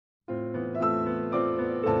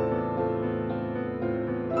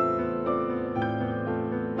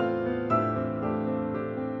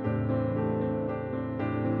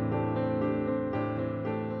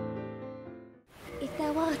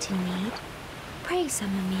not in need. Pray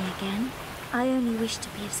summon me again. I only wish to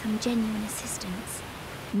be of some genuine assistance.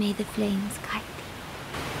 May the flames guide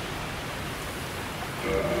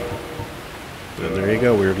thee. And there you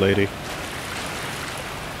go, weird lady.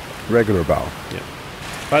 Regular bow. Yeah.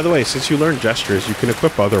 By the way, since you learned gestures, you can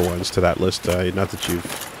equip other ones to that list. Not that you've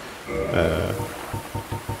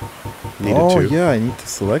needed to. Oh yeah, I need to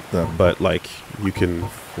select them. But like you can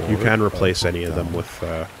replace any of them with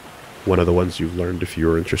one of the ones you've learned if you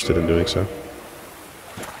were interested in doing so.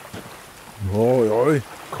 Oi, oi.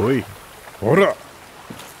 Koi. Ora.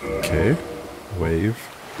 Okay. Wave,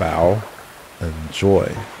 bow, and joy.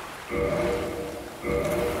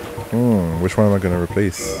 Which one am I going to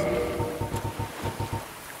replace?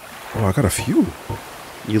 Oh, I got a few.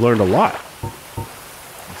 You learned a lot.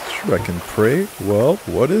 Sure, I can pray. Well,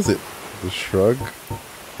 what is it? The shrug.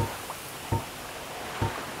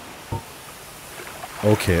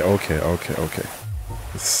 Okay.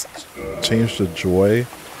 Let's change the joy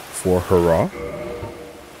for hurrah.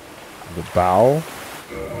 The bow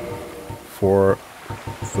for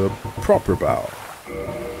the proper bow.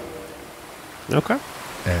 Okay.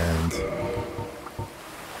 And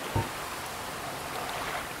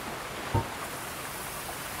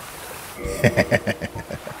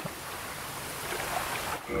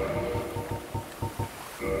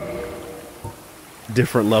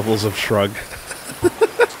different levels of shrug.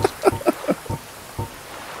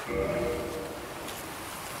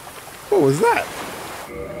 what was that?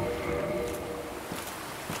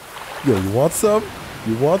 Yo, you want some?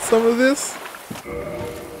 You want some of this?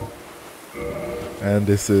 And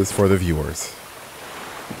this is for the viewers.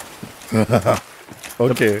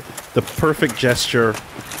 Okay. The perfect gesture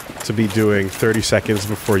to be doing 30 seconds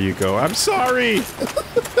before you go, I'm sorry!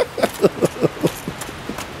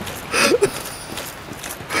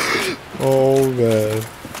 Oh, man.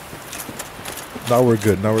 Now we're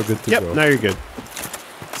good. Now we're good to go. Yep, now you're good.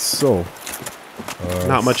 So.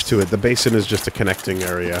 Not much to it. The basin is just a connecting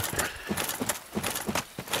area.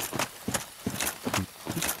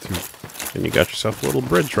 And you got yourself a little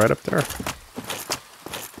bridge right up there.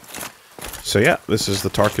 So yeah, this is the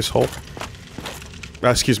Tarkus hole.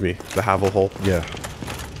 Excuse me, the Havel hole. Yeah.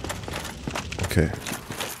 Okay.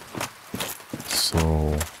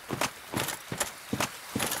 So.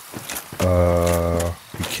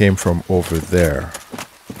 We came from over there.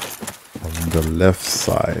 On the left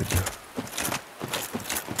side.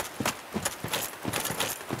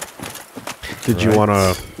 Did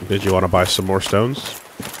you wanna buy some more stones?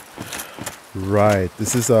 Right.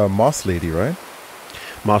 This is a Moss Lady, right?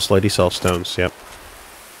 Moss Lady sells stones, yep.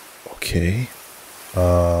 Okay.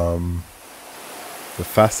 The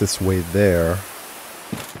fastest way there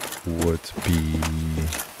would be...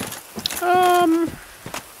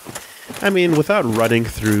 I mean, without running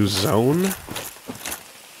through zone,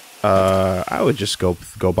 I would just go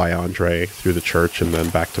by Andre through the church and then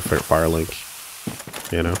back to Firelink.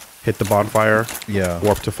 You know? Hit the bonfire, Yeah.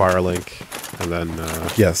 warp to Firelink, and then...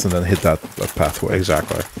 Yes, and then hit that pathway.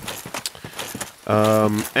 Exactly.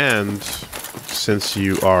 And since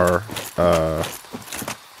you are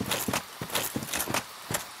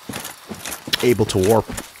able to warp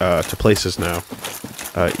to places now,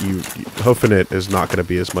 hoofing it is not going to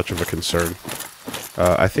be as much of a concern.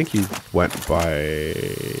 I think you went by...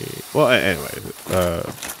 Well, anyway.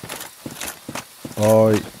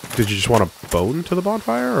 Did you just want a bone to the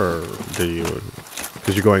bonfire, or do you...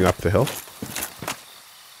 Because you're going up the hill?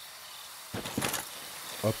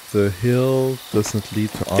 Up the hill doesn't lead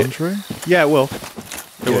to Andre? Yeah, it will.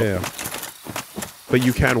 It will. Yeah. But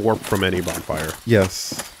you can warp from any bonfire.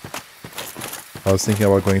 Yes. I was thinking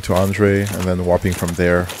about going to Andre and then warping from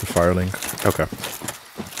there to Firelink. Okay.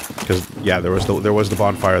 Because yeah, there was the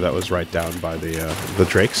bonfire that was right down by the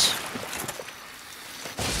drakes.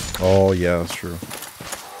 Oh yeah, that's true.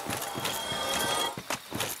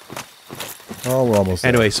 Oh, we're almost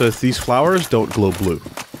Anyway, so if these flowers don't glow blue,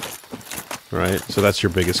 right? So that's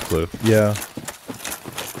your biggest clue. there. Yeah.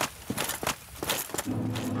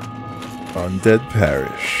 Undead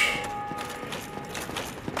Parish.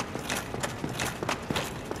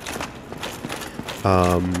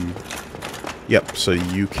 Yep. So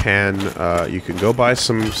you can go buy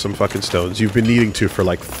some fucking stones. You've been needing to for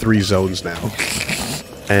like 3 zones now.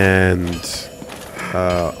 And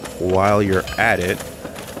while you're at it,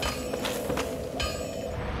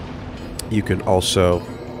 you can also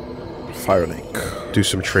Firelink. do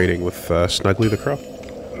some trading with Snuggly the Crow.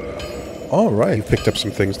 All right. You've picked up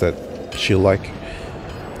some things that she'll like.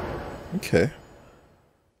 Okay.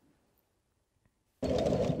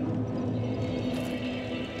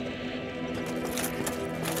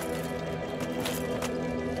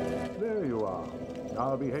 There you are.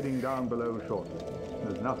 Now be heading down below shortly.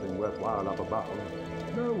 There's nothing worthwhile up above.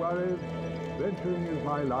 No worries. Venturing is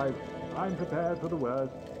my life. I'm prepared for the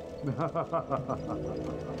worst.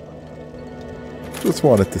 Just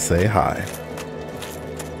wanted to say hi.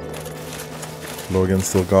 Logan's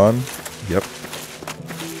still gone? Yep.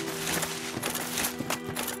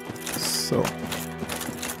 So.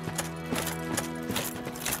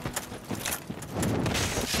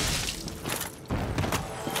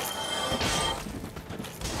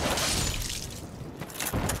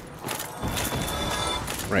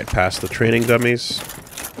 Right past the training dummies.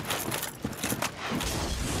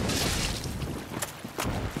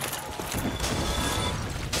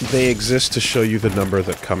 They exist to show you the number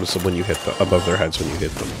that comes when you hit above their heads when you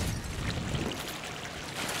hit them.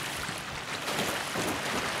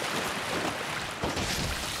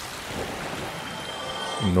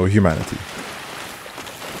 No humanity.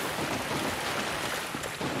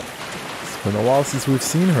 It's been a while since we've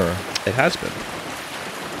seen her. It has been.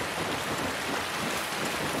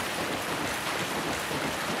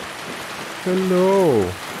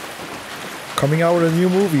 Hello. Coming out with a new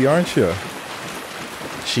movie, aren't you?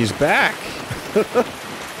 She's back.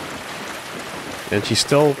 And she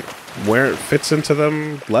still fits into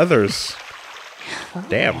them leathers.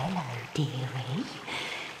 Damn. Hello, dearie.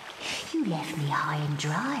 You left me high and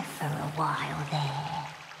dry for a while there.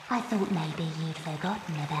 I thought maybe you'd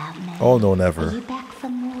forgotten about me. Oh, no, never. Are you back for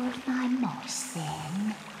more of my moss,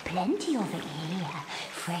 then? Plenty of it here,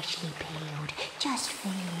 freshly peeled, just for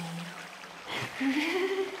you.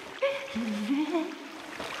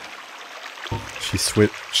 She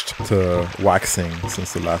switched to waxing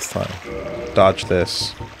since the last time. Dodge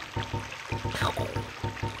this.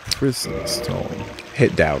 Prison stone.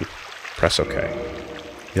 Hit down. Press OK.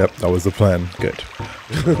 Yep, that was the plan. Good.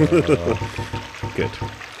 Good.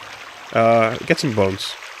 Get some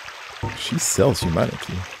bones. She sells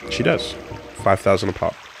humanity. She does. 5,000 a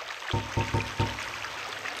pop.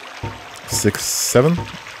 6, 7?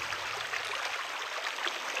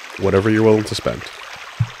 Whatever you're willing to spend.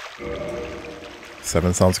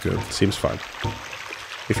 7 sounds good. Seems fine.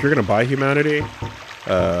 If you're gonna buy humanity,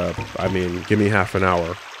 I mean, give me half an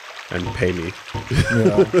hour and pay me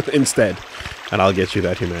instead, and I'll get you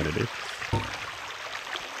that humanity.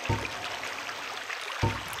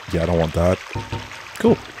 Yeah, I don't want that.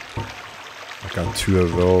 Cool. I got 2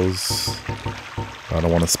 of those. I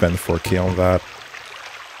don't want to spend 4K on that.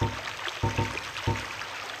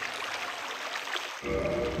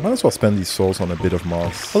 Might as well spend these souls on a bit of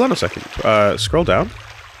moss. Hold on a second. Scroll down.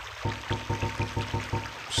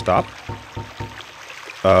 Stop.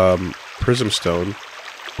 Prism stone.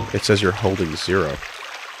 It says you're holding 0.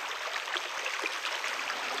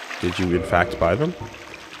 Did you in fact buy them?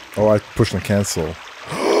 Oh, I pushed on cancel.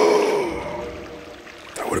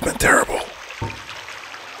 That would have been terrible.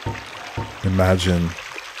 Imagine.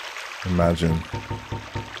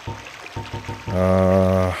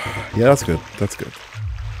 Yeah, that's good. That's good.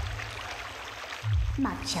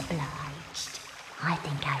 Much obliged. I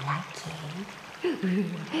think I like you.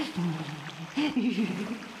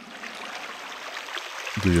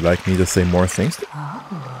 Do you like me to say more things?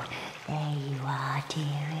 Oh, there you are,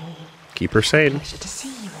 dearie. Keep her sane. Pleasure to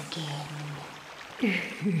see you again.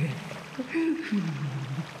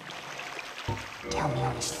 Tell me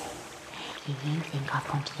honestly, you think I've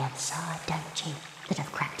gone to the other side, don't you? That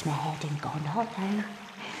I've cracked my head and gone hollow.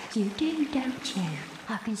 You do, don't you?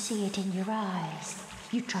 I can see it in your eyes.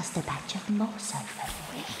 You trust a batch of moss over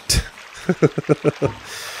me.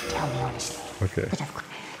 Tell me honestly. Okay. That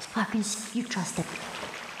I can see you trust a...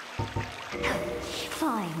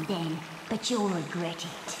 Fine then, but you'll regret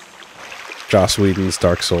it. Joss Whedon's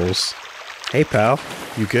Dark Souls. Hey pal,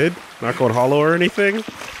 you good? Not going hollow or anything?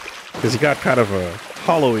 Because you got kind of a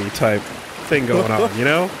hollowy type thing going on, you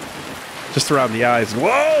know? Just around the eyes.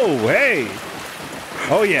 Whoa, hey!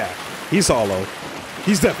 Oh yeah, he's hollow.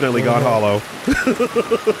 He's definitely gone hollow.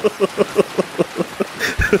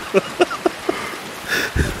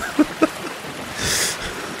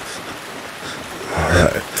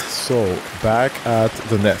 Alright, so back at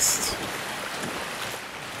the nest.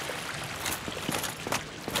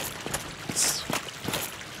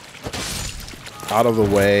 Out of the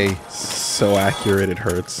way. So accurate it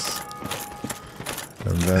hurts.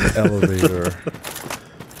 And then elevator.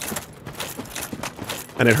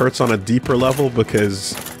 And it hurts on a deeper level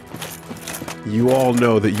because you all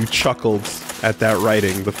know that you chuckled at that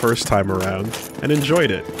writing the first time around and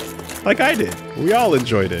enjoyed it. Like I did. We all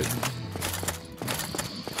enjoyed it.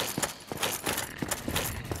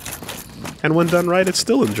 And when done right, it's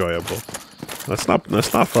still enjoyable. Let's not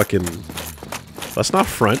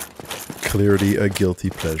front. Clearly a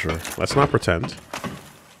guilty pleasure. Let's not pretend.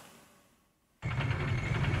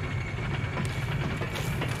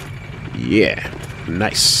 Yeah.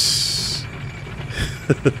 Nice.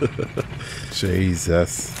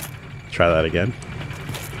 Jesus. Try that again.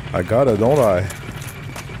 I got it, don't I?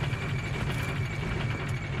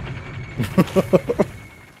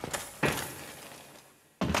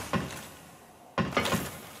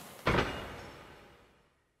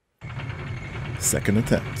 Second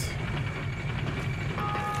attempt.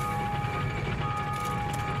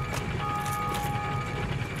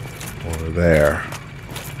 Over there.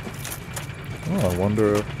 Oh, I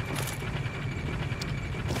wonder.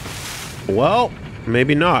 Well,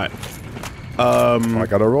 maybe not. I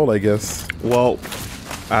got a roll, I guess. Well,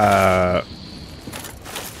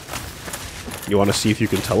 you want to see if you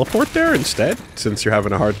can teleport there instead, since you're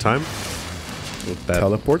having a hard time with that?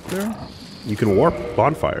 Teleport there? You can warp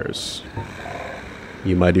bonfires.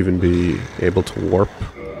 You might even be able to warp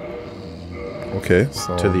Okay,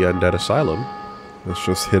 so to the undead asylum. let's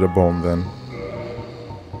just hit a bone then.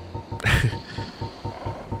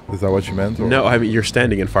 Is that what you meant? Or? No, I mean, you're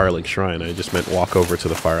standing in Firelink Shrine. I just meant walk over to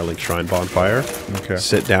the Firelink Shrine bonfire, Okay.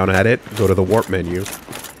 sit down at it, go to the warp menu,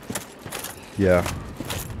 Yeah.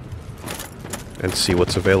 and see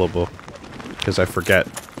what's available. Because I forget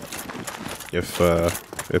if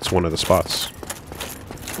it's one of the spots.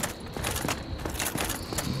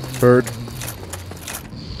 Bird.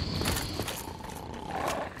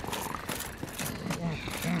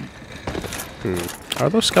 Are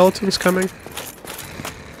those skeletons coming?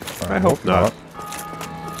 I hope not.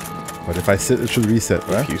 But if I sit, it should reset,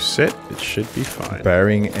 right? If you sit, it should be fine.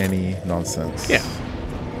 Barring any nonsense. Yeah.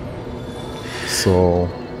 So,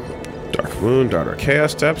 Dark Moon, Daughter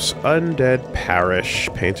Chaos Depths, Undead Parish,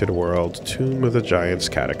 Painted World, Tomb of the Giants,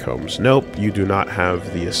 Catacombs. Nope, you do not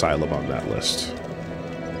have the asylum on that list.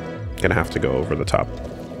 Gonna have to go over the top.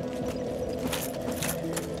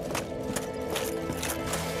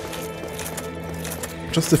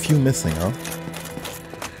 just a few missing, huh?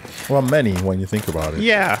 Well, many when you think about it.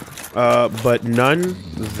 Yeah, but none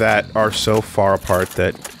that are so far apart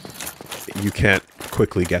that you can't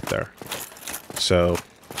quickly get there. So,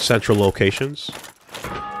 central locations.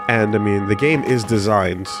 And, I mean, the game is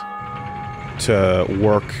designed to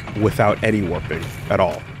work without any warping at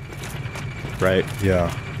all. Right?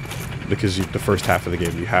 Yeah. Because the first half of the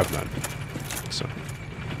game, you have none. So.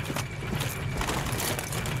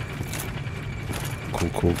 Cool,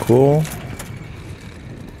 cool, cool.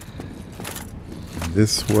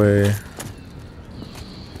 This way.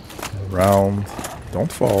 Around.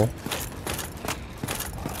 Don't fall.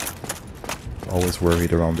 Always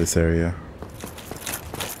worried around this area.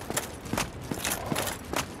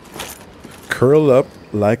 Curl up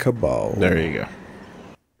like a ball. There you go.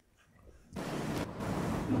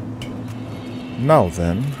 Now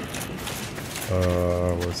then.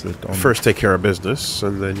 Was it on First take care of business,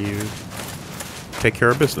 and then you take care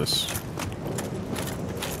of business.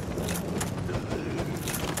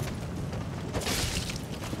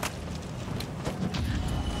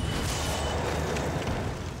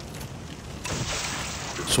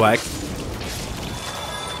 Swag.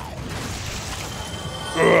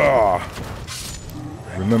 Ugh.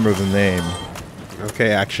 Remember the name.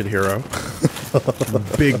 Okay, action hero.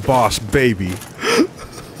 Big boss baby.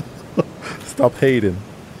 Stop hating.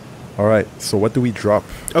 Alright, so what do we drop?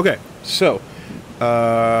 Okay, so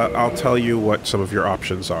I'll tell you what some of your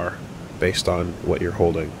options are based on what you're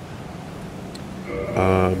holding.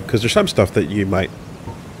 Because there's some stuff that you might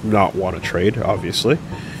not want to trade, obviously.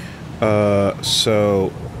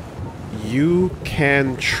 So you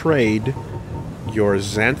can trade your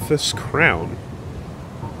Xanthus crown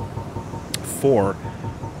for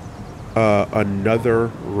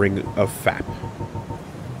another ring of FAP.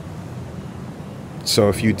 So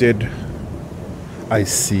if you did I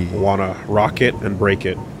see. want to rock it and break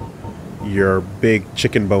it, your big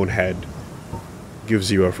chicken bone head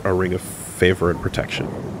gives you a ring of favor and protection.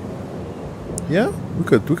 Yeah, we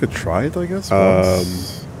could try it, I guess.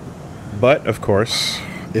 Once. But of course,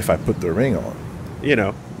 If I put the ring on. you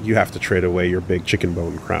know, you have to trade away your big chicken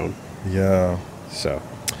bone crown. Yeah. So,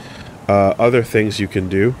 other things you can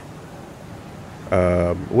do,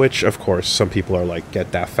 which of course some people are like,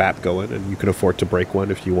 get that FAP going, and you can afford to break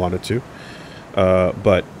one if you wanted to.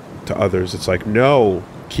 But to others, it's like, no,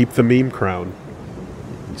 keep the meme crown.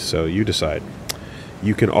 So you decide.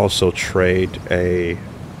 You can also trade a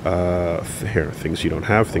here, things you don't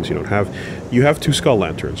have, things you don't have. You have 2 skull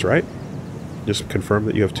lanterns, right? Just confirm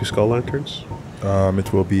that you have 2 skull lanterns.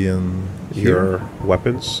 It will be in Your here.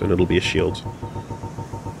 weapons, and it'll be a shield.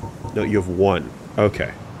 No, you have 1.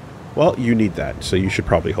 Okay. Well, you need that, so you should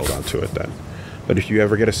probably hold on to it then. But if you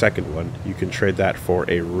ever get a second one, you can trade that for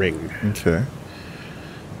a ring. Okay.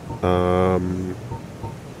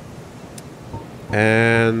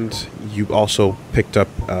 And you also picked up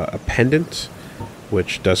a pendant,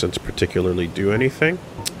 which doesn't particularly do anything.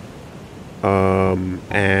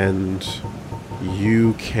 And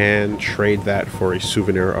you can trade that for a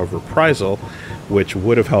souvenir of reprisal, which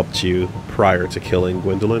would have helped you prior to killing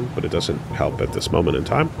Gwendolyn, but it doesn't help at this moment in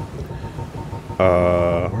time.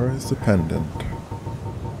 Where is the pendant?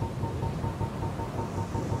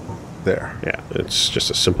 There. Yeah, it's just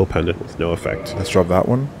a simple pendant with no effect. Let's drop that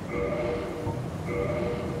one.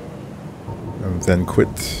 And then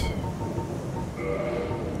quit.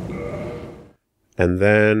 And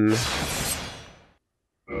then...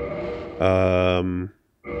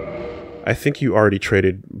 I think you already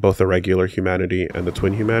traded both the regular humanity and the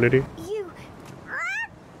twin humanity. You,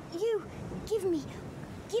 give me.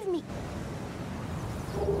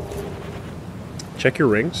 Check your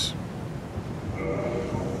rings.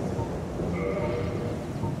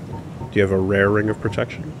 Do you have a rare ring of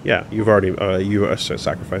protection? Yeah, you've already,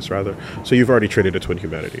 sacrifice rather. So you've already traded a twin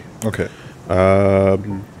humanity. Okay.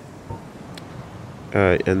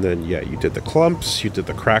 And then, yeah, you did the clumps, you did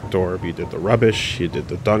the cracked orb, you did the rubbish, you did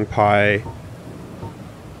the dung pie,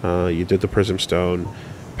 you did the prism stone.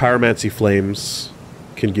 Pyromancy flames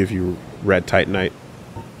can give you red titanite,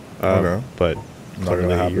 Okay. but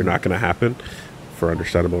clearly you're not going to happen for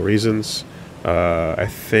understandable reasons. I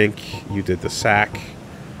think you did the sack.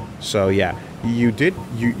 So yeah, you did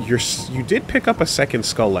pick up a second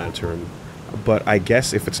skull lantern, but I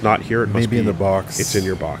guess if it's not here, it must Maybe be in the box. It's in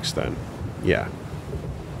your box then. Yeah.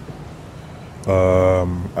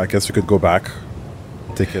 I guess we could go back,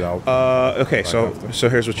 take it out. Okay, so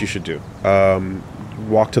here's what you should do.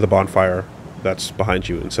 Walk to the bonfire that's behind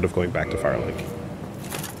you instead of going back to Firelink.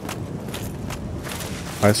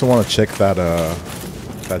 I also want to check that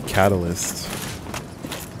that catalyst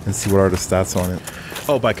and see what are the stats on it.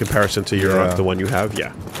 Oh, by comparison to your Yeah. the one you have,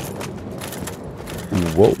 yeah.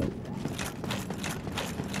 Whoa.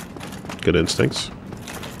 Good instincts.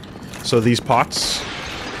 So these pots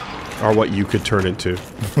are what you could turn into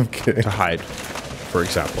Okay. to hide, for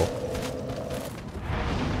example.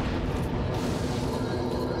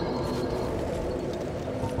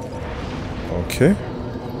 Okay.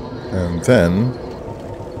 And then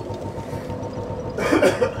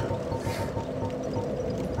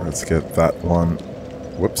let's get that one.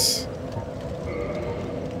 Whoops.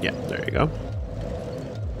 Yeah, there you go.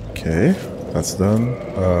 Okay, that's done.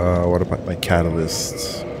 What about my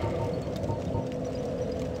catalyst?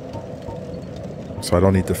 So I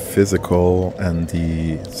don't need the physical and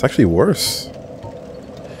the... It's actually worse.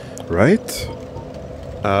 Right?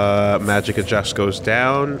 Magic adjust goes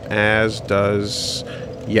down, as does...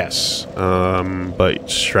 Yes. But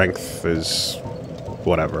strength is...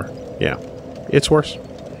 whatever. Yeah. It's worse.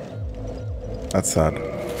 That's sad.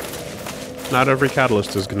 Not every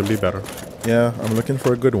catalyst is going to be better. Yeah, I'm looking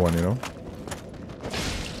for a good one, you know?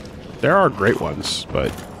 There are great ones,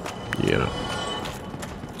 but, you know.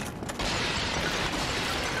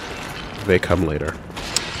 They come later.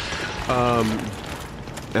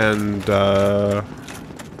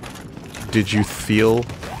 Did you feel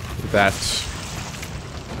that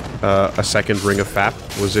a second ring of FAP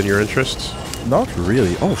was in your interest? Not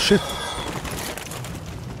really. Oh, shit.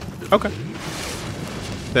 Okay.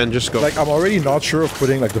 Then just go. Like, I'm already not sure of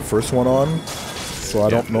putting, like, the first one on. So I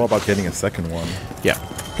don't know about getting a second one. Yeah.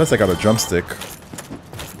 Plus, I got a drumstick.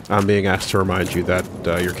 I'm being asked to remind you that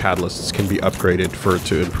your catalysts can be upgraded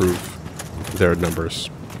to improve their numbers.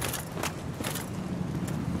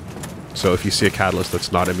 So if you see a catalyst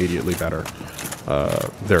that's not immediately better,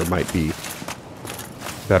 there might be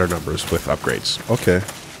better numbers with upgrades. Okay.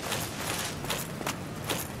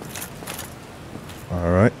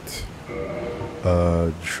 Alright.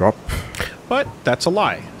 Drop. But that's a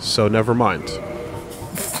lie, so never mind.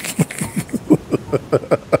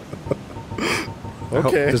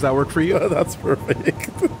 Okay. Does that work for you? That's perfect.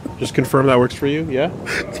 Just confirm that works for you, yeah?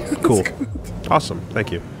 Cool. Awesome,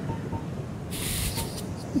 thank you.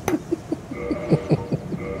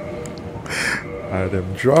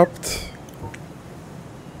 Item dropped.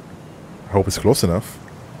 I hope it's close enough.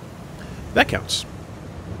 That counts.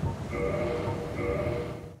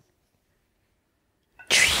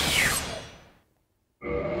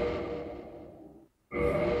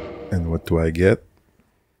 And what do I get?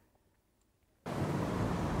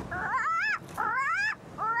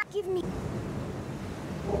 Give me.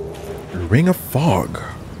 Ring of Fog.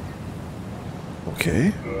 Okay.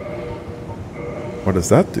 What does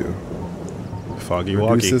that do? Foggy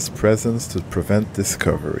Woggy. Reduces presence to prevent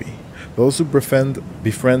discovery. Those who befriend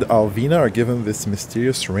Alvina are given this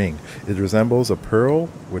mysterious ring. It resembles a pearl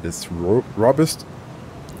with its robust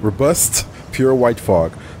pure white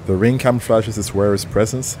fog. The ring camouflages its wearer's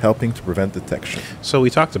presence, helping to prevent detection. So we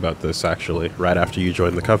talked about this, actually, right after you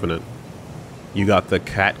joined the Covenant. You got the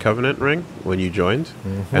Cat Covenant ring when you joined,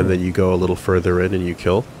 and then you go a little further in and you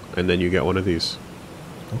kill, and then you get one of these.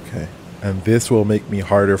 Okay. And this will make me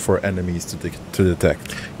harder for enemies to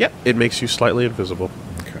detect. Yep, it makes you slightly invisible.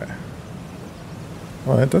 Okay.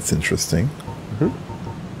 Alright, that's interesting.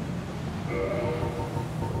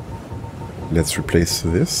 Let's replace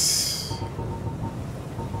this.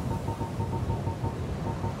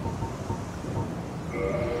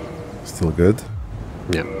 Still good?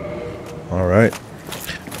 Yeah. Alright.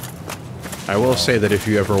 I will say that if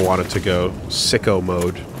you ever wanted to go sicko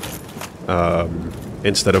mode,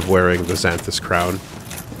 instead of wearing the Xanthus crown,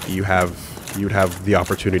 you'd have the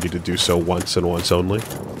opportunity to do so once and once only.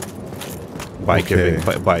 By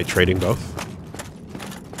by trading both.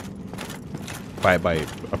 By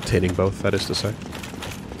obtaining both, that is to say.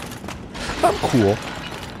 I'm cool.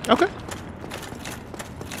 Okay.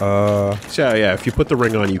 So yeah, if you put the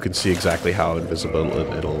ring on, you can see exactly how invisible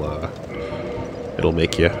it'll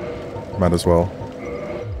make you. Might as well.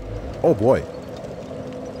 Oh boy.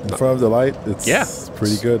 In front of the light, it's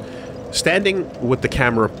pretty good. Standing with the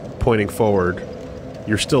camera pointing forward,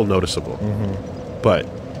 you're still noticeable. But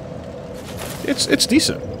it's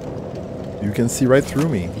decent. You can see right through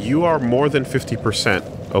me. You are more than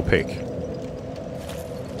 50% opaque.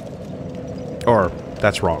 Or,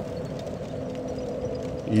 that's wrong.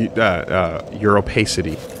 Your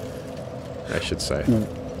opacity, I should say.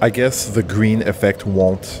 I guess the green effect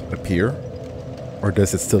won't appear. Or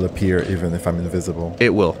does it still appear even if I'm invisible?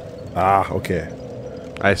 It will. Ah, okay.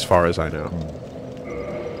 As far as I know.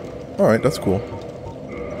 Alright, that's cool.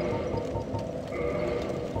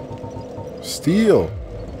 Steel!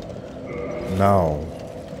 Now,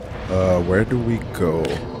 where do we go?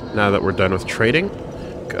 Now that we're done with trading,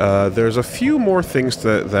 there's a few more things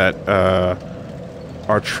that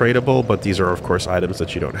are tradable, but these are, of course, items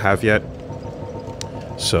that you don't have yet.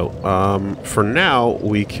 So, for now,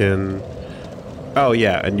 we can... Oh,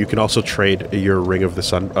 yeah, and you can also trade your Ring of the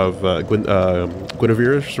Sun... of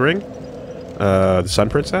Guinevere's ring, the Sun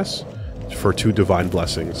Princess, for 2 Divine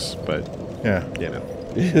Blessings, but... Yeah. You know.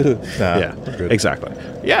 Nah, yeah, good. exactly.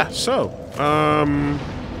 Yeah, so...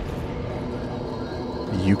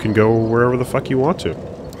 you can go wherever the fuck you want to.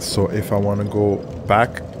 So if I want to go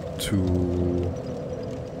back to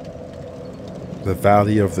the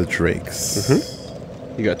Valley of the Drakes.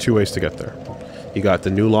 You got 2 ways to get there. You got the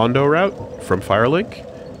New Londo route from Firelink,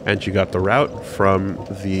 and you got the route from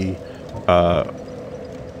the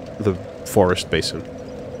forest basin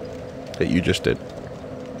that you just did.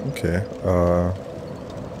 Okay.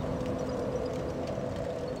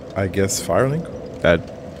 I guess Firelink?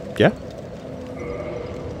 Yeah.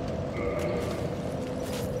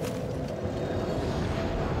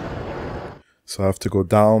 So I have to go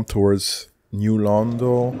down towards New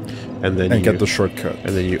Londo And then get the shortcut.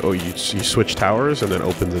 And then you switch towers and then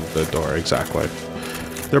open the door. Exactly.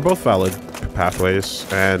 They're both valid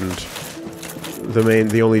pathways, and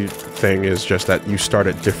the only thing is just that you start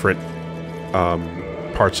at different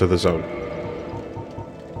parts of the zone.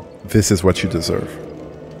 This is what you deserve.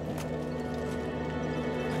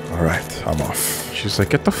 Alright, I'm off. She's like,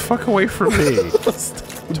 get the fuck away from me.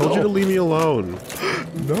 Told you to leave me alone.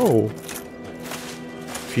 No.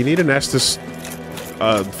 If you need an Estus,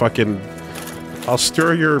 I'll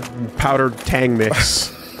stir your powdered tang mix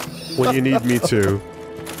when you need me to.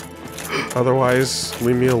 Otherwise,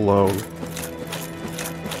 leave me alone.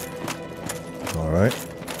 Alright.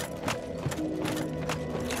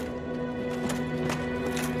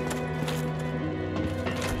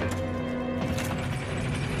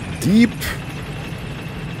 Deep.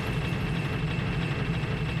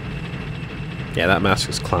 Yeah, that mask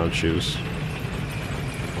is clown shoes.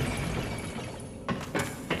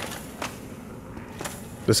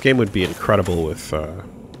 This game would be incredible with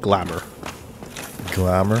glamour.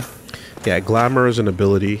 Glamour. Yeah, glamour is an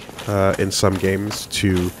ability in some games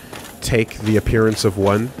to take the appearance of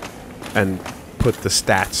one and put the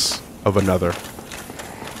stats of another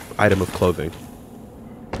item of clothing.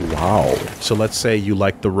 Wow. So let's say you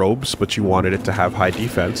like the robes, but you wanted it to have high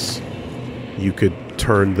defense. You could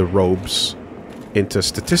turn the robes into,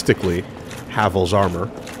 statistically, Havel's armor,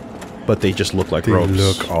 but they just look like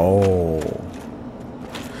robes. Oh.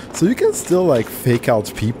 So you can still, like, fake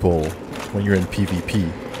out people when you're in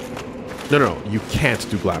PvP. No, you can't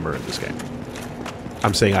do glamour in this game.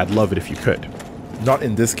 I'm saying I'd love it if you could. Not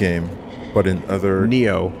in this game, but in other...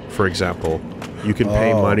 Neo, for example, you can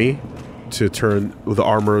pay money to turn the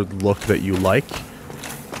armor look that you like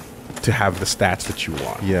to have the stats that you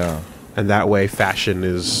want. Yeah. And that way, fashion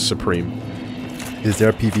is supreme. Is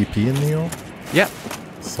there PvP in Neo? Yeah.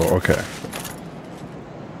 So, okay.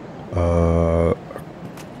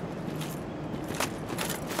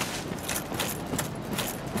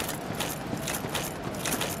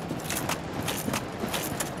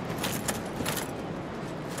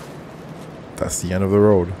 That's the end of the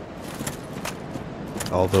road.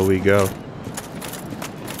 Although we go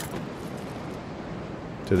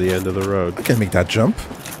to the end of the road. I can make that jump.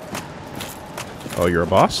 Oh, you're a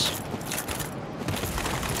boss?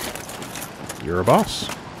 You're a boss.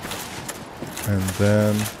 And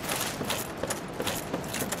then...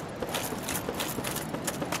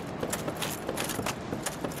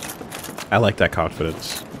 I like that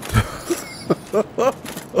confidence.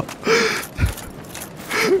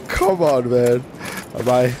 Come on, man.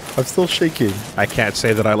 I'm still shaking. I can't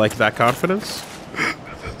say that I like that confidence.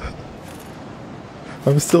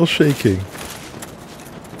 I'm still shaking.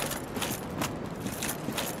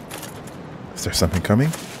 Is there something coming?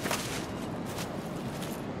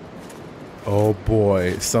 Oh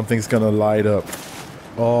boy, something's gonna light up.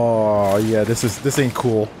 Oh yeah, this ain't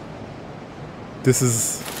cool. This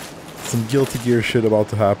is some Guilty Gear shit about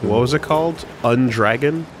to happen. What was it called?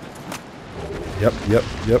 Undragon? Yep.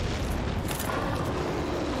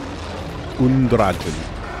 Undragon.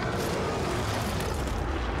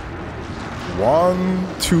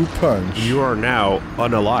 1-2 punch. You are now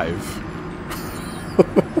unalive.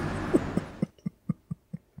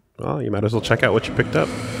 Well, you might as well check out what you picked up.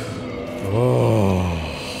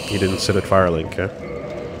 Oh. You didn't sit at Firelink, huh?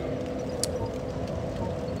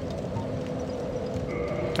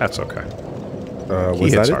 That's okay. He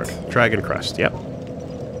Was hits that hard. it? Dragon Crest, yep.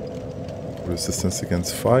 Resistance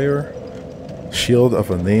against fire. Shield of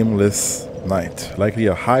a nameless knight. Likely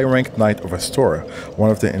a high-ranked knight of Astora. One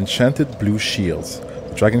of the enchanted blue shields.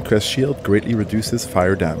 The Dragon Crest shield greatly reduces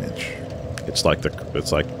fire damage. It's like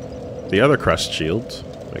the other Crest shield,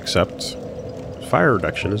 except fire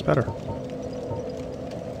reduction is better.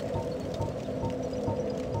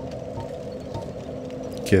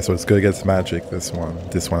 Okay, so it's good against magic, this one.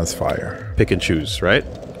 This one is fire. Pick and choose, right?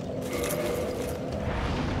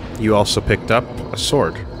 You also picked up a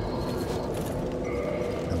sword.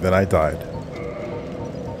 And then I died.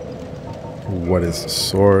 What is the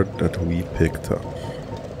sword that we picked up?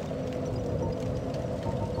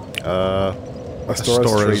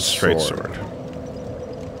 Astora's straight sword.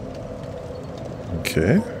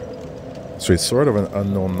 Okay. Straight sword of an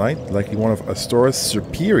unknown knight, likely one of Astora's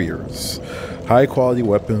superiors. High quality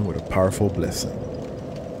weapon with a powerful blessing.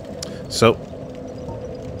 So,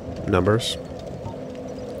 numbers.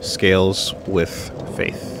 Scales with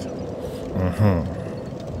faith. Mm-hmm.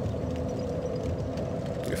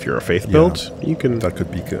 If you're a faith build, you can. That could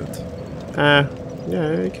be good. Yeah,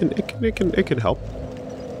 it can help.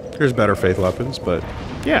 There's better faith weapons, but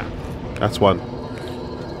yeah, that's one.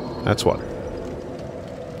 That's one.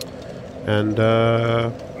 And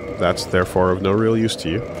that's therefore of no real use to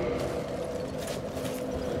you.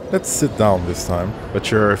 Let's sit down this time.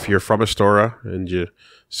 But if you're from Astora and you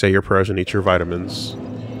say your prayers and eat your vitamins,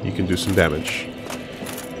 you can do some damage.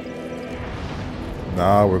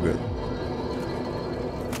 Nah, we're good.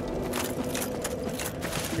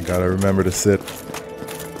 I gotta remember to sit.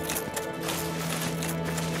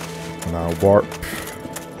 Now warp.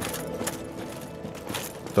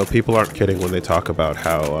 Though people aren't kidding when they talk about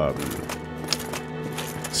how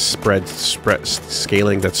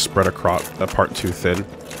scaling that's spread apart too thin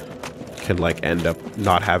can like end up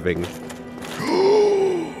not having.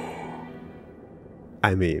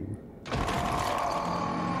 I mean,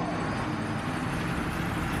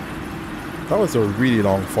 that was a really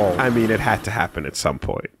long fall. I mean, it had to happen at some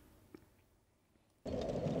point.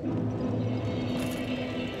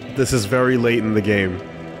 This is very late in the game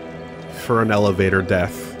for an elevator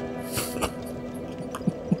death.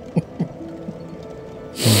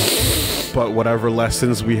 But whatever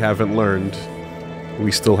lessons we haven't learned,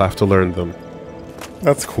 we still have to learn them.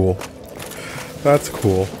 That's cool. That's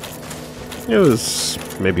cool. It was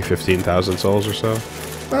maybe 15,000 souls or so.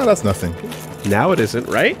 Ah, that's nothing. Now it isn't,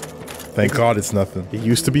 right? Thank God it's nothing. It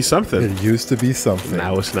used to be something. It used to be something.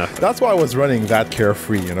 Now it's nothing. That's why I was running that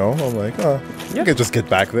carefree, you know? I'm like, oh, Yeah. I can just get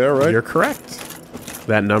back there, right? You're correct.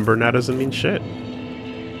 That number now doesn't mean shit.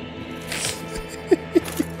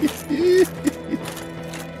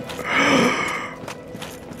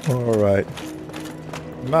 Alright.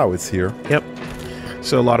 Now it's here. Yep.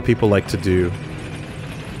 So a lot of people like to do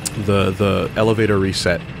the elevator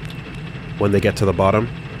reset when they get to the bottom.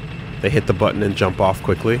 They hit the button and jump off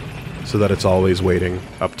quickly so that it's always waiting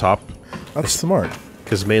up top. That's smart.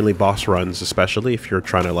 Because mainly boss runs, especially if you're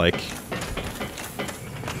trying to like...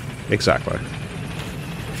 Exactly.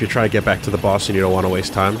 If if you're trying to get back to the boss and you don't want to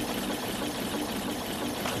waste time,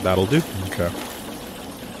 that'll do. Okay.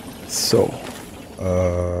 So,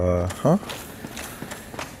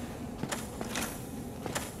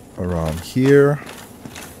 around here,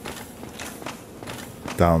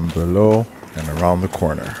 down below, and around the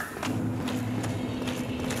corner.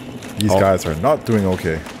 These guys are not doing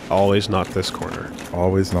okay. Always not this corner.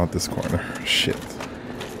 Always not this corner. Shit.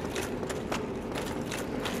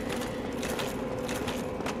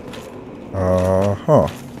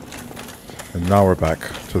 And now we're back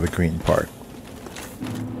to the green part.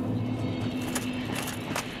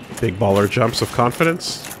 Big baller jumps of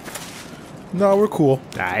confidence. No, we're cool.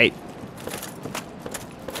 Aight.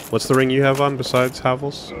 What's the ring you have on besides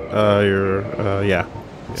Havel's? Yeah.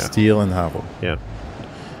 Steel and Havel. Yeah.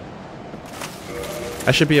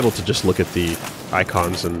 I should be able to just look at the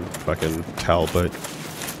icons and fucking tell, but...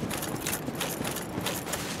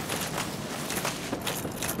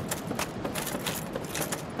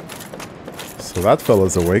 So that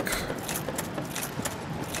fella's awake.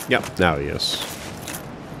 Yep, now he is.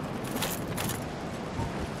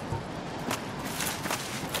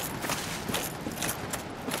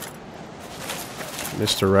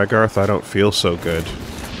 Mr. Regarth, I don't feel so good.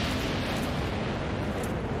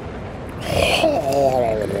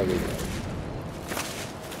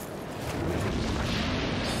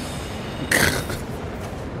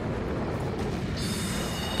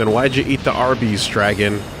 Then why'd you eat the Arby's,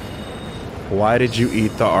 dragon? Why did you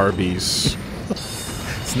eat the Arby's?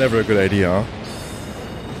 It's never a good idea, huh?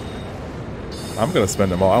 I'm gonna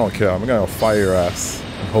spend them all. I don't care. I'm gonna fire your ass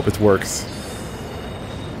and hope it works.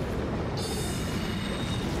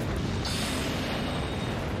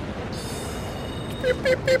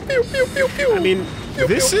 I mean,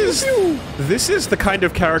 this is the kind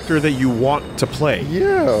of character that you want to play.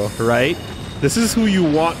 Yeah. Right? This is who you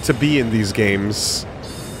want to be in these games.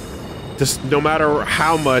 Just no matter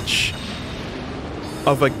how much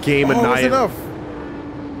of a game That's enough.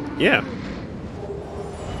 Yeah.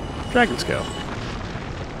 Dragon scale.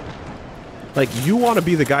 Like, you want to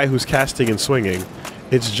be the guy who's casting and swinging.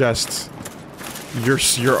 It's just your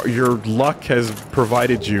luck has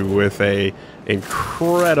provided you with a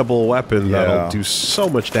incredible weapon that'll do so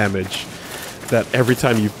much damage that every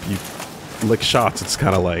time you lick shots, it's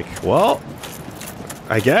kind of like, well,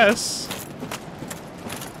 I guess.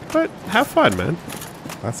 But have fun, man.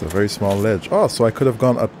 That's a very small ledge. Oh, so I could have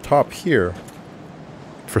gone up top here.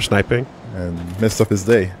 For sniping? And messed up his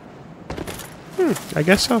day. I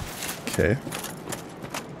guess so. Okay.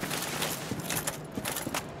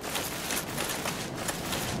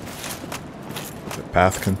 The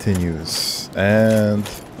path continues. And...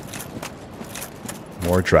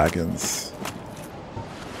 more dragons.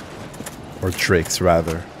 Or drakes,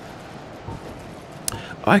 rather.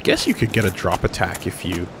 I guess you could get a drop attack if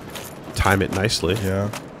you time it nicely. Yeah.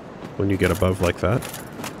 When you get above like that.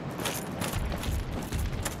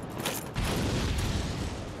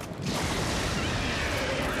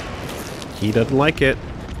 He doesn't like it.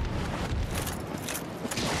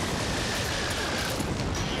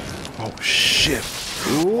 Oh, shit.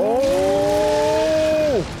 Oh!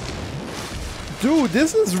 Dude,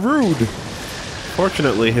 this is rude.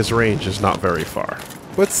 Fortunately, his range is not very far.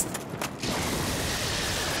 But...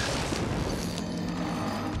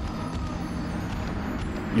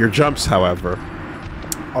 Your jumps, however.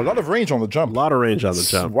 a lot of range on the jump. A lot of range on the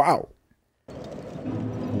jump. Wow.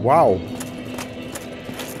 Wow.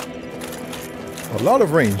 A lot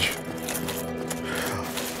of range.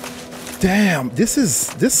 Damn, this...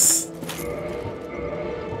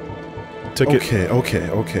 Took okay, it.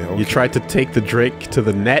 Okay. You tried to take the Drake to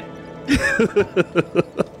the net.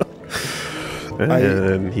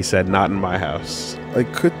 And he said, not in my house. I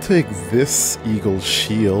could take this eagle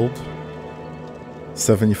shield.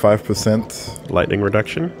 75% Lightning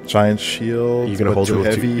reduction. giant shield. You can hold it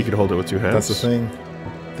with you can hold it with two hands. That's the thing.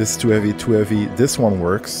 This is too heavy, too heavy. This one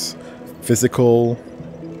works. Physical.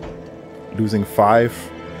 Losing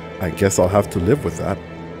 5. I guess I'll have to live with that.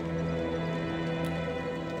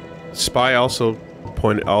 Spy also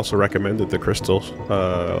recommended the crystal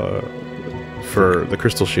for the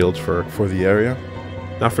crystal shield for the area.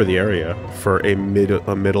 Not for the area, for a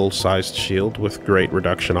middle-sized shield with great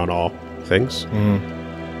reduction on all things.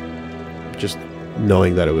 Just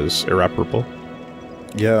knowing that it was irreparable.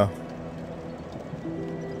 Yeah.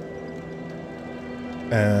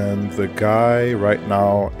 And the guy right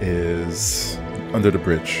now is under the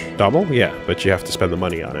bridge. Double? Yeah, but you have to spend the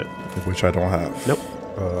money on it. Which I don't have. Nope.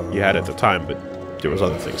 You had it at the time, but there was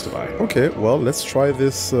other things to buy. Okay, well, let's try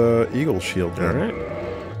this eagle shield then.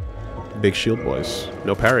 Alright. Big shield, boys.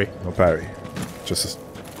 No parry. No parry. Just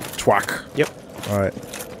a twack. Yep. Alright.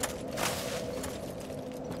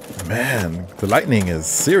 Man, the lightning is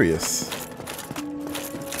serious.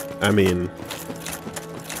 I mean,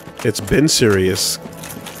 it's been serious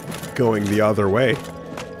going the other way,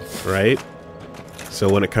 right? So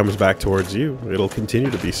when it comes back towards you, it'll continue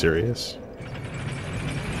to be serious.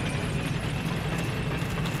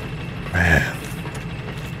 Man.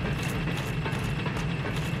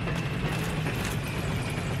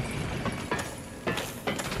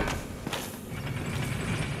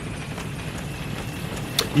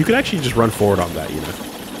 You can actually just run forward on that, you know.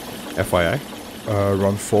 FYI.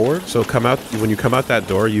 Run forward. So come out, when you come out that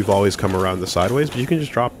door, you've always come around the sideways, but you can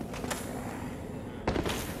just drop.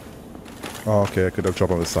 Oh, okay, I could have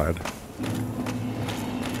dropped on the side.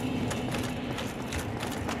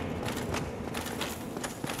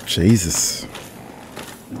 Jesus.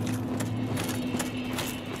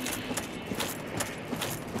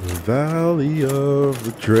 The Valley of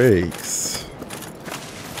the Drakes.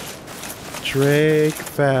 Drake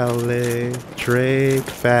Valley,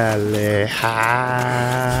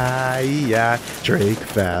 hi, yeah, Drake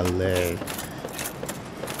Valley.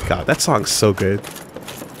 God, that song's so good.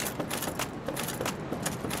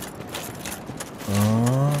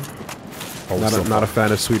 Not a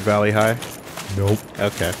fan of Sweet Valley High? Nope.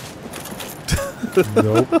 Okay.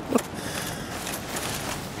 Nope.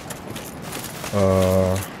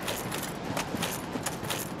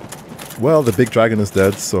 Well, the big dragon is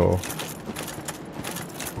dead, so...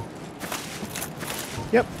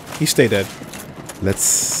 Yep, he stay dead. Let's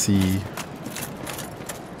see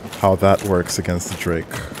how that works against the Drake.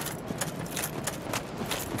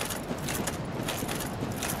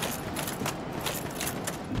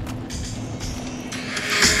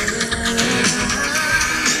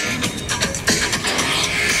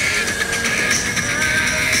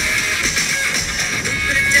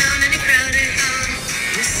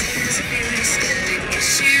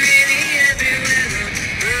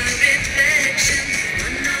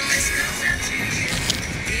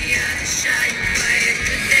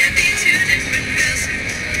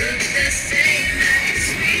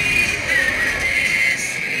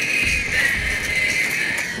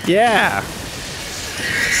 Yeah.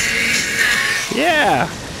 Yeah.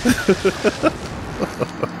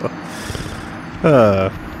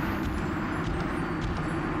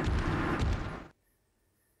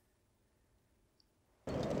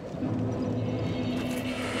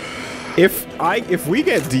 If we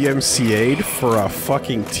get DMCA'd for a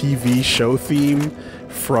fucking TV show theme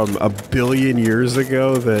from a billion years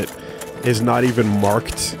ago that is not even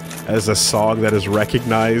marked as a song that is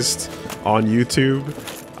recognized on YouTube,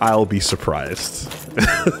 I'll be surprised.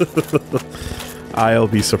 I'll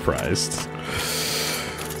be surprised.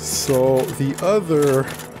 So the other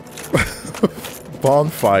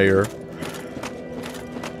bonfire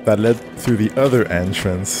that led through the other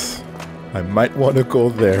entrance, I might want to go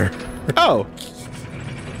there. Oh.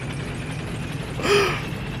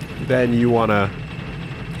 Then you want to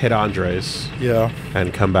hit Andres. Yeah.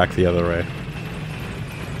 And come back the other way.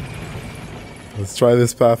 Let's try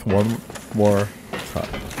this path one more time.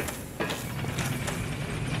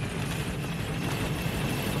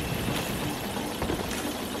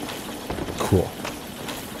 Cool.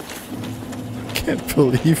 Can't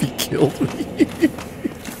believe he killed me.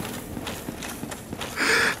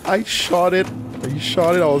 I shot it. He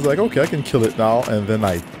shot it. I was like, okay, I can kill it now. And then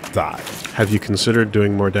I died. Have you considered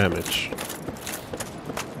doing more damage?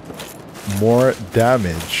 More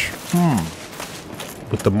damage.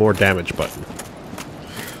 With the more damage button.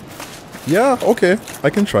 Yeah, okay. I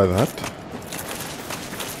can try that.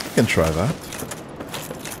 I can try that.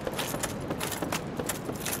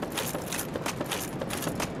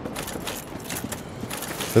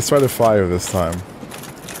 Let's try the fire this time.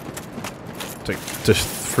 Just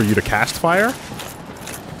for you to cast fire?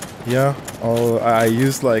 Yeah. I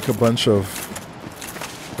used like a bunch of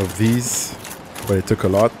these, but it took a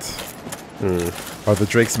lot. Are the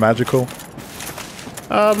drakes magical?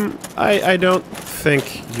 I don't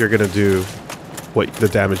think you're gonna do what the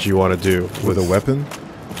damage you want to do With a weapon?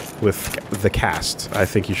 with the cast. I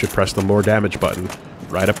think you should press the more damage button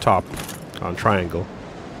right up top on triangle,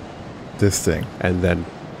 This thing. and then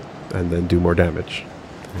do more damage.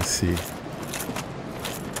 Let's see.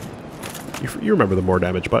 You remember the more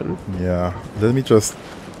damage button? Yeah. Let me just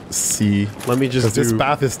see. Let me just 'Cause this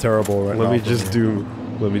path is terrible right now. Let me for just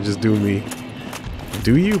do me.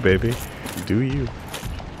 Do you, baby? Do you?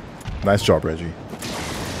 Nice job, Reggie.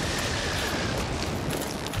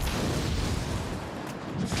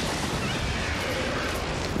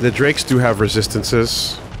 The drakes do have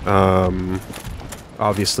resistances.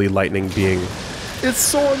 Obviously, lightning being It's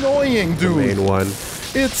so annoying, the dude. main one.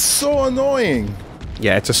 It's so annoying.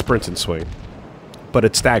 Yeah, it's a sprint and swing. but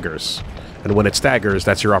it staggers. And when it staggers,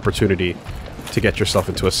 that's your opportunity to get yourself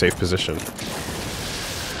into a safe position.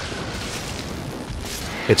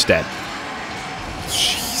 It's dead.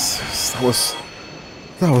 Jesus,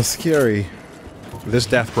 that was scary. This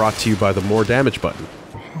death brought to you by the more damage button.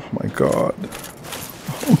 Oh my god.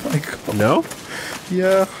 Oh my god. No?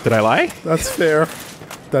 Yeah. Did I lie? That's fair.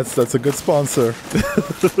 That's a good sponsor.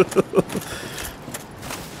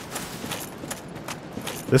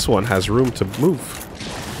 This one has room to move.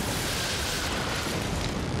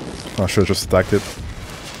 I should have just attacked it.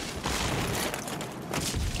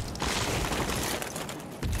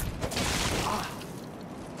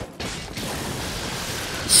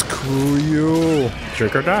 Screw you.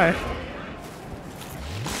 Drink or die.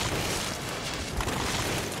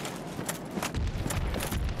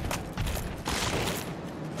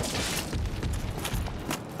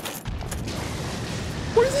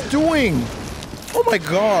 What is he doing? Oh my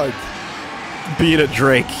god. Beat a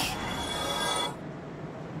Drake.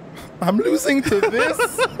 I'm losing to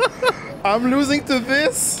this. I'm losing to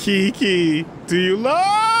this. Kiki, do you love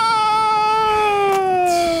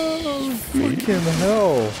me? Fucking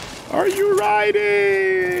hell. Are you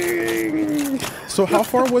riding? So how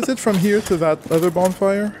far was it from here to that other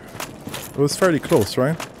bonfire? It was fairly close,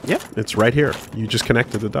 right? Yeah, it's right here. You just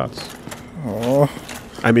connected the dots. Oh,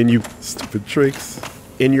 I mean, you stupid tricks.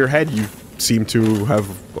 in your head, you seem to have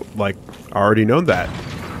like already known that,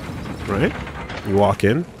 right? You walk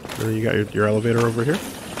in, and you got your elevator over here,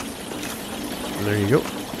 and there you go.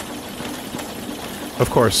 Of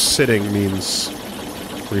course, sitting means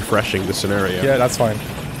refreshing the scenario. Yeah, that's fine.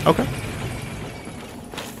 Okay.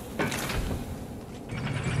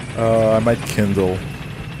 I might kindle.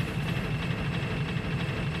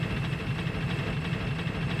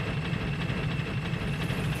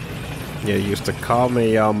 Yeah, you used to call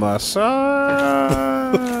me on my son.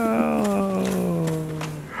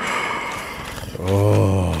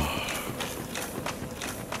 Oh.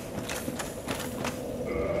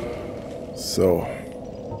 So.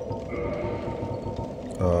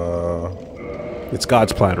 It's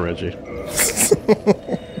God's plan, Reggie.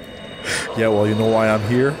 Yeah, well, you know why I'm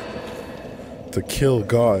here? To kill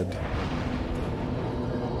God.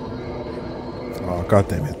 Oh, god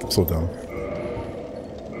damn it. I'm so dumb.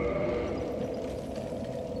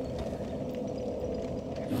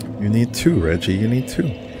 You need two, Reggie. You need two.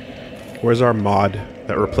 Where's our mod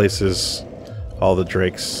that replaces all the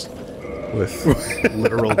Drakes with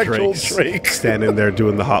literal Actual Drakes, Drakes. standing there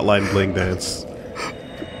doing the hotline bling dance?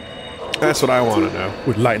 That's what I want to know.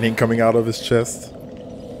 With lightning coming out of his chest.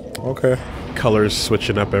 Okay. Colors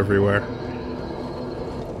switching up everywhere.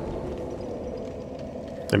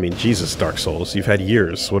 I mean, Jesus, Dark Souls, you've had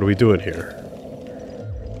years. What are we doing here?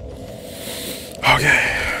 Okay.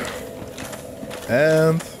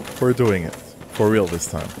 And we're doing it. For real this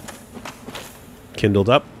time. Kindled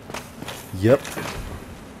up. Yep.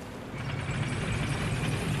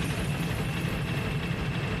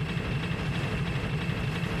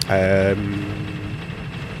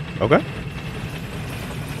 Okay.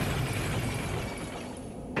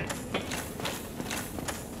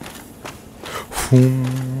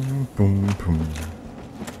 Boom, boom, boom.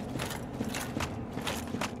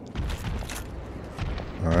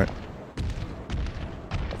 Alright.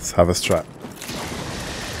 Let's have a strat.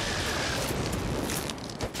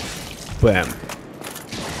 Bam.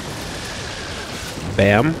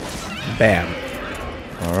 Bam. Bam.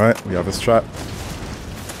 Alright, we have a strat.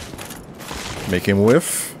 Make him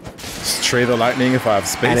whiff. Stray the lightning if I have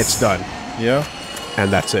space. And it's done. Yeah.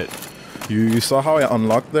 And that's it. You saw how I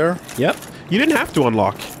unlocked there? Yep. You didn't have to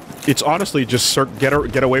unlock. It's honestly just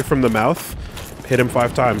get away from the mouth, hit him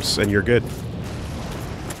 5 times, and you're good.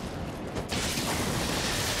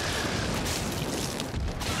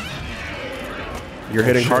 You're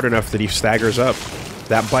hitting hard enough that he staggers up.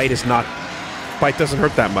 That bite doesn't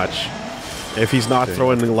hurt that much. If he's not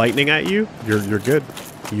throwing the lightning at you, you're good.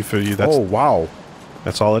 That's, oh, wow.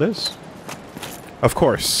 That's all it is. Of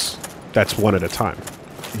course, that's one at a time.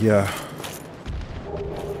 Yeah.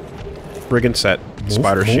 Brigand set,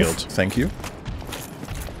 spider shield. Thank you.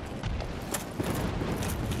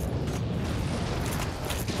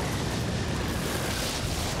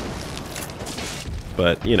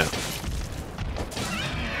 But, you know.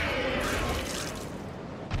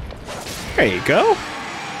 There you go.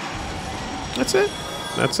 That's it.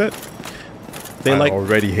 That's it. I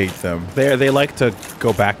already hate them. They like to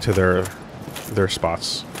go back to their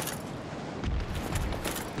spots.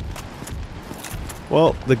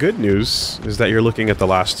 Well, the good news is that you're looking at the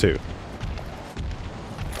last 2.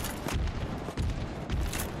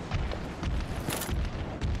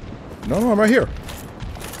 No, I'm right here.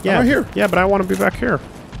 Yeah, I'm right here. Yeah, but I want to be back here.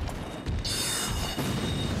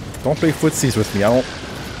 Don't play footsies with me. I don't...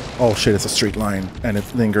 Oh shit, it's a straight line and it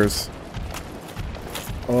lingers.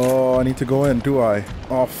 Oh, I need to go in, do I?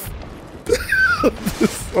 Off.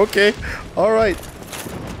 Okay. Alright.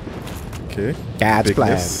 Okay. God's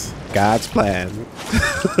Bigness. plan. God's plan.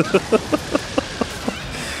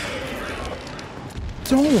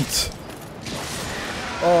 Don't.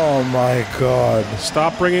 Oh my god.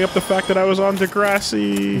 Stop bringing up the fact that I was on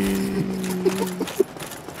Degrassi.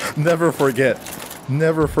 Never forget.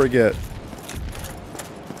 Never forget.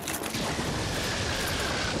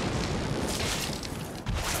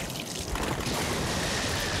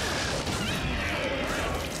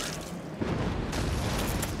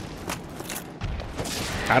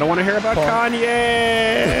 I don't want to hear about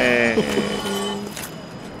Kanye.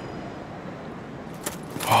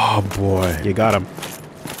 Oh boy. You got him.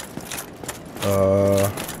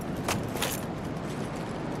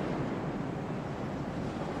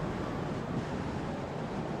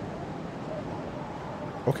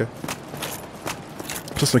 Okay.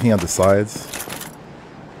 Just looking at the sides.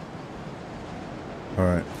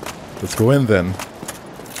 Alright. Let's go in then.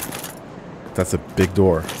 That's a big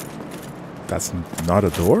door. That's not a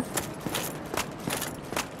door?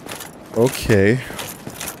 Okay.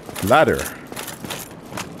 Ladder.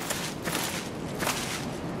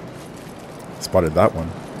 Spotted that one.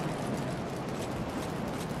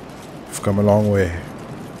 We've come a long way.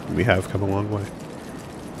 We have come a long way.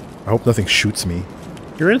 I hope nothing shoots me.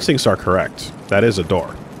 Your instincts are correct. That is a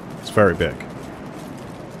door. It's very big.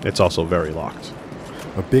 It's also very locked.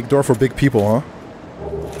 A big door for big people, huh?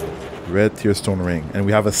 Red tearstone ring. And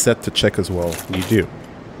we have a set to check as well. You do.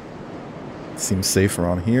 Seems safe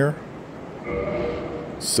around here.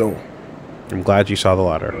 So. I'm glad you saw the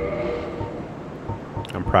ladder.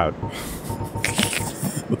 I'm proud.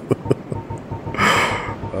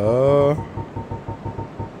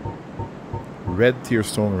 Red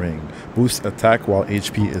tearstone ring. Boosts attack while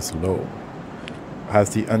HP is low. Has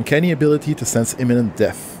the uncanny ability to sense imminent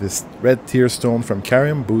death. This red tearstone from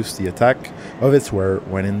Carrion boosts the attack of its wearer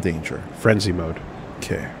when in danger. Frenzy mode.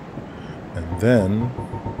 Okay. And then...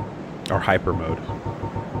 Or hyper mode.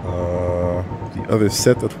 the other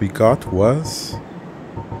set that we got was...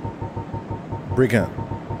 Brigand.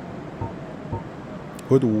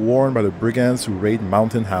 Hood worn by the brigands who raid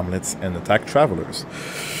mountain hamlets and attack travelers.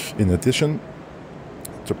 In addition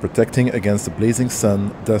to protecting against the blazing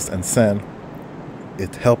sun, dust, and sand,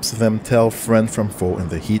 it helps them tell friend from foe in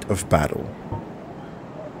the heat of battle.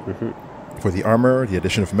 For the armor, the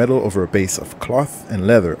addition of metal over a base of cloth and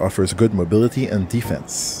leather offers good mobility and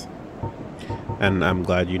defense. And I'm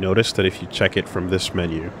glad you noticed that if you check it from this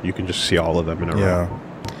menu, you can just see all of them in a row.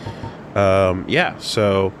 Yeah,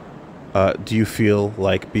 so do you feel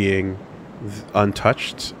like being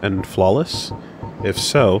untouched and flawless? If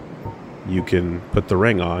so, you can put the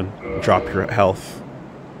ring on, drop your health,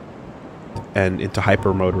 and into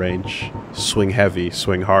hyper mode range, swing heavy,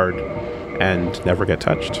 swing hard, and never get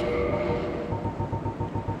touched.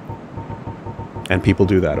 And people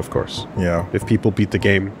do that, of course. Yeah. If people beat the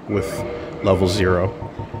game with level 0,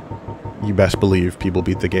 you best believe people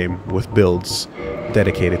beat the game with builds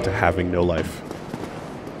dedicated to having no life.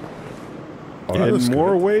 Oh, that looks in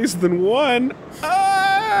more good. ways than one.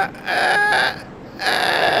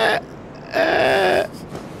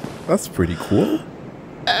 That's pretty cool.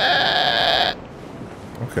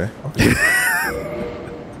 Okay. Okay.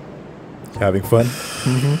 Having fun?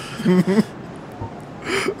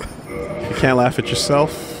 If you can't laugh at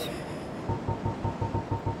yourself,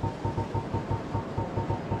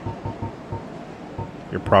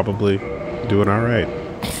 you're probably doing all right.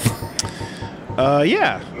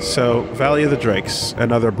 Yeah, so Valley of the Drakes,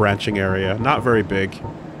 another branching area, not very big.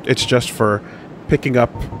 It's just for picking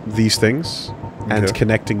up these things and Okay.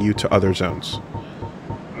 connecting you to other zones.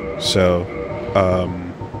 So,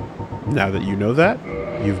 now that you know that,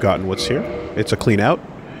 you've gotten what's here. It's a clean out,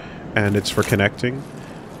 and it's for connecting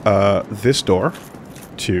this door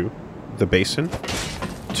to the basin,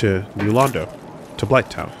 to New Londo, to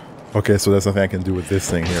Blighttown. Okay, so there's nothing I can do with this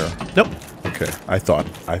thing here. Nope. Okay, I thought.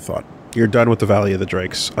 You're done with the Valley of the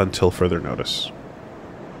Drakes until further notice.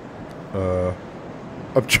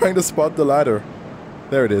 I'm trying to spot the ladder.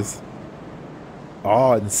 There it is.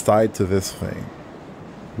 Oh, it's tied to this thing.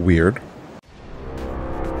 Weird.